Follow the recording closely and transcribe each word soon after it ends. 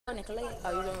Nicolay? Oh,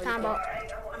 you don't really Time care.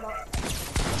 about.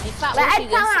 In fact, But what I she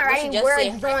tell just, her what she already, just words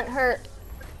said. don't hurt.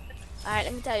 Alright,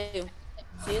 let me tell you.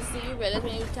 Seriously, you realize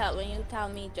when you tell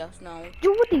me just now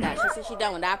Judy. that she said she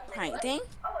done with that prank thing?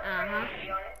 Uh-huh.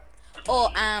 Oh,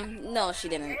 no, she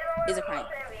didn't. It's a prank.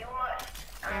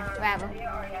 Whatever.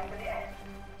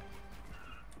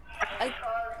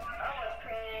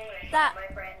 That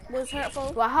was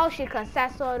hurtful. Well, how she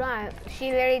confessed so on?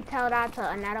 She literally told that to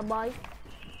another boy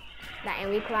that in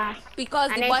we class. Because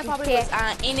And the then boy she probably was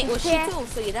said- in it with she said- too,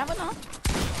 so you never know.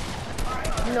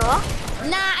 No.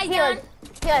 Nah, I He don't.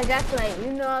 was just like,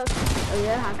 you know, oh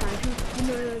yeah, how come you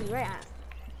know, right?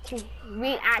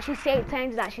 We actually say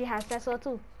things that she has said so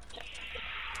too.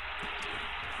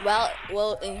 Well,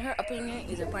 in her opinion,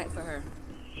 it's a prank for her.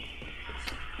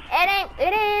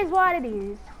 It is what it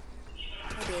is.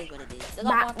 It is what it is. They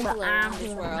got more people around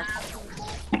this world.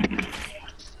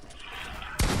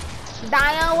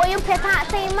 Diane, will you pick out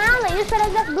St. Like you should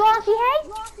have just blow off your head?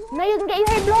 No, you can get your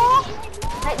head blown.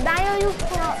 Like Diane,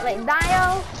 like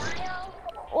Diane.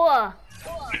 Or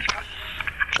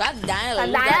God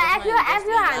damn, Diane, if you had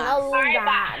no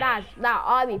rules, that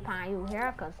all be fine you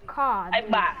here, cause card. I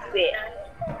back it.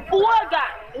 What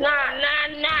that?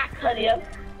 Nah, Cuddy. I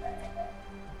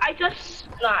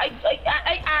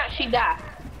actually died.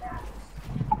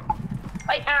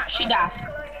 I actually died.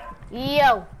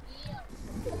 Yo.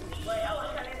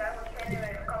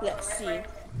 Let's see.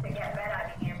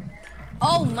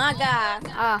 Oh my God.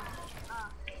 Nah.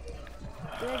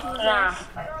 I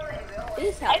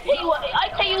tell you what. I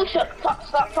tell you should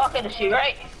stop talking to she,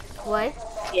 right? What?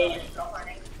 Yeah.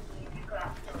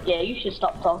 Yeah, you should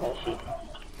stop talking to she.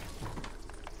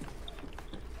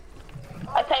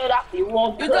 I tell you that you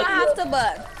won't. You don't have to,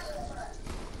 but.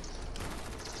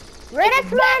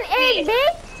 Reddit man is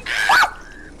big.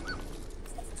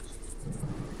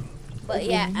 But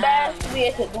yeah, best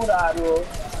way to do that, bro.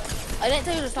 I didn't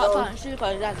tell you to stop talking shit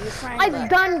because that's your friend. Like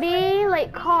Dundee,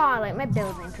 like car, like my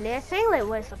building. They're saying like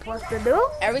what it's supposed to do.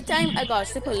 Every time I got a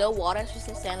sip of little water, she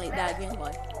said stand like that again,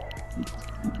 boy.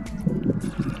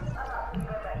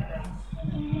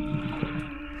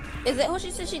 Is it what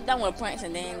she said she done with pranks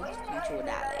and then she would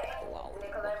die like wow.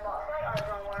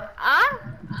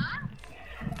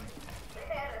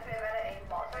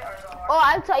 Oh,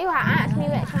 I'll tell you how I asked me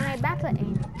which one I better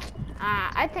in.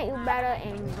 I think you better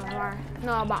in more.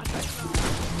 No, about it.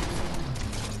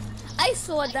 I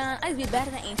saw down. I'd be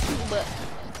better than shoot, but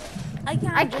I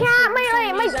can't. I can't. My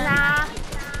nah.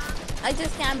 I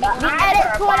just can't be. The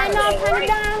edit to I know kind of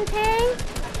damn thing.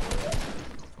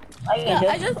 Yeah,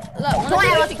 I just look. So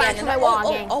I was back to my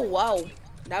wall game. Oh wow,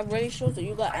 that really shows that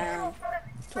you got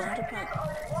 200 points.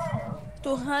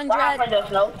 200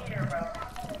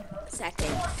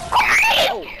 seconds.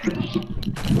 Oh.